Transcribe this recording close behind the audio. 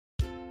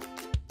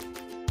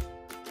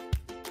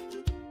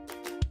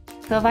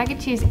So if I could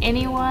choose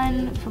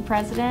anyone for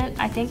president,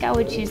 I think I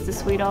would choose the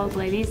sweet old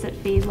ladies that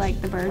feed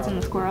like the birds and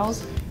the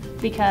squirrels,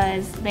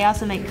 because they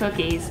also make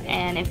cookies,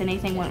 and if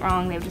anything went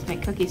wrong, they would just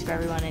make cookies for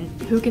everyone,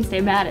 and who can stay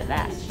mad at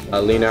that?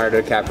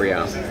 Leonardo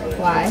DiCaprio.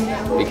 Why?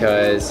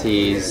 Because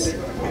he's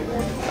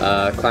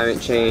a climate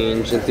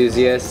change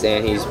enthusiast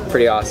and he's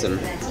pretty awesome.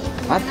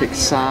 I'd pick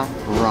Cy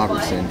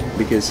Robertson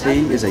because he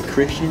is a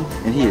Christian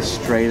and he is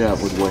straight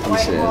up with what he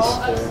says.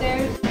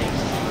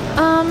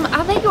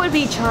 I think it would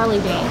be Charlie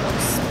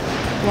Daniels.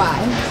 Why?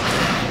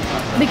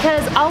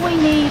 Because all we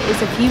need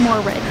is a few more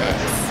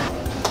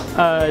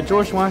rednecks.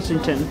 George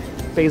Washington,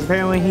 because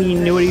apparently he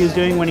knew what he was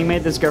doing when he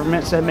made this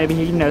government, so maybe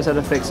he knows how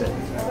to fix it.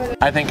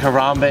 I think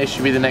Harambe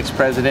should be the next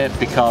president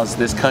because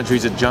this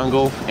country's a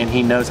jungle and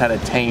he knows how to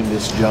tame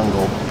this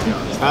jungle.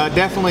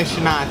 Definitely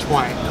Shania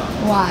Twain.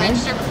 Why?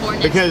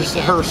 Because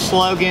her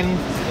slogan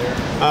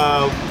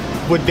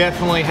would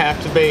definitely have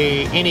to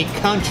be, any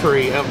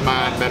country of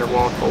mine better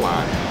walk the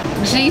line.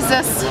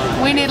 Jesus.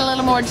 We need a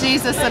little more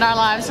Jesus in our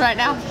lives right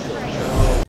now.